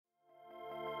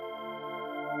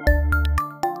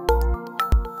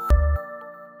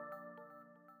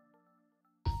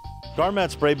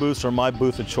Garmat spray booths are my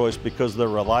booth of choice because of their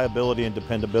reliability and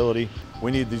dependability.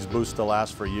 We need these booths to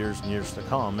last for years and years to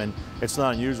come, and it's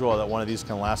not unusual that one of these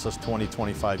can last us 20,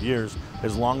 25 years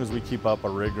as long as we keep up a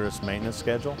rigorous maintenance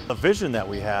schedule. The vision that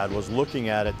we had was looking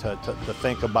at it to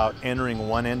think about entering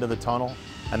one end of the tunnel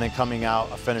and then coming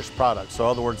out a finished product. So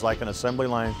in other words, like an assembly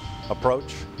line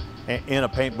approach in a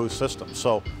paint booth system.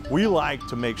 So we like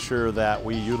to make sure that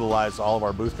we utilize all of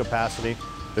our booth capacity.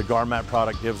 The Garmat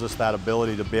product gives us that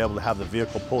ability to be able to have the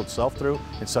vehicle pull itself through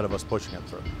instead of us pushing it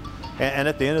through. And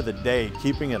at the end of the day,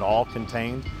 keeping it all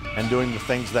contained and doing the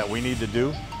things that we need to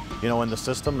do, you know, in the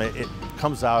system, it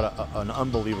comes out an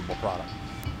unbelievable product.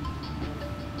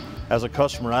 As a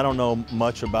customer, I don't know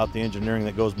much about the engineering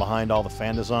that goes behind all the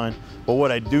fan design, but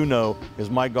what I do know is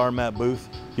my Garmat booth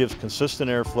gives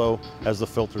consistent airflow as the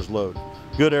filters load.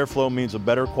 Good airflow means a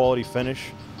better quality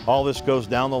finish. All this goes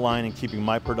down the line in keeping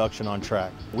my production on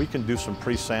track. We can do some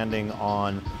pre-sanding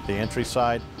on the entry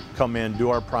side, come in,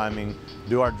 do our priming,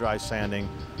 do our dry sanding,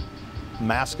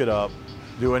 mask it up,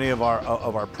 do any of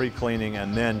our pre-cleaning,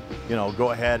 and then, you know,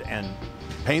 go ahead and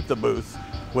paint the booth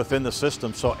within the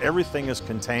system so everything is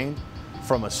contained.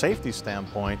 From a safety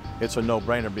standpoint, it's a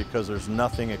no-brainer because there's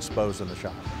nothing exposed in the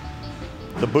shop.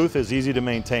 The booth is easy to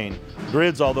maintain.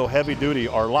 Grids, although heavy duty,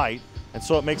 are light, and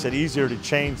so it makes it easier to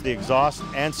change the exhaust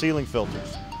and sealing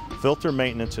filters. Filter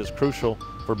maintenance is crucial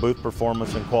for booth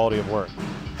performance and quality of work.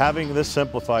 Having this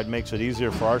simplified makes it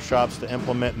easier for our shops to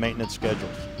implement maintenance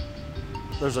schedules.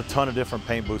 There's a ton of different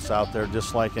paint booths out there,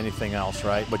 just like anything else,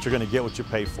 right? But you're going to get what you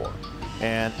pay for.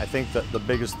 And I think that the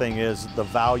biggest thing is the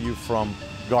value from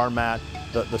Garmat,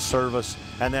 the service,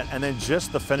 and then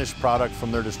just the finished product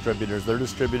from their distributors. Their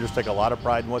distributors take a lot of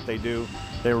pride in what they do.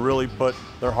 They really put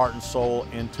their heart and soul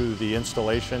into the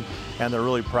installation, and they're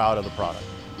really proud of the product.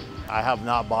 I have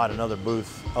not bought another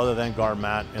booth other than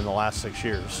Garmat in the last 6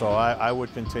 years, so I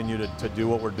would continue to do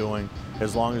what we're doing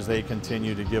as long as they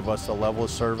continue to give us the level of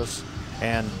service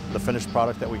and the finished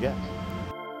product that we get.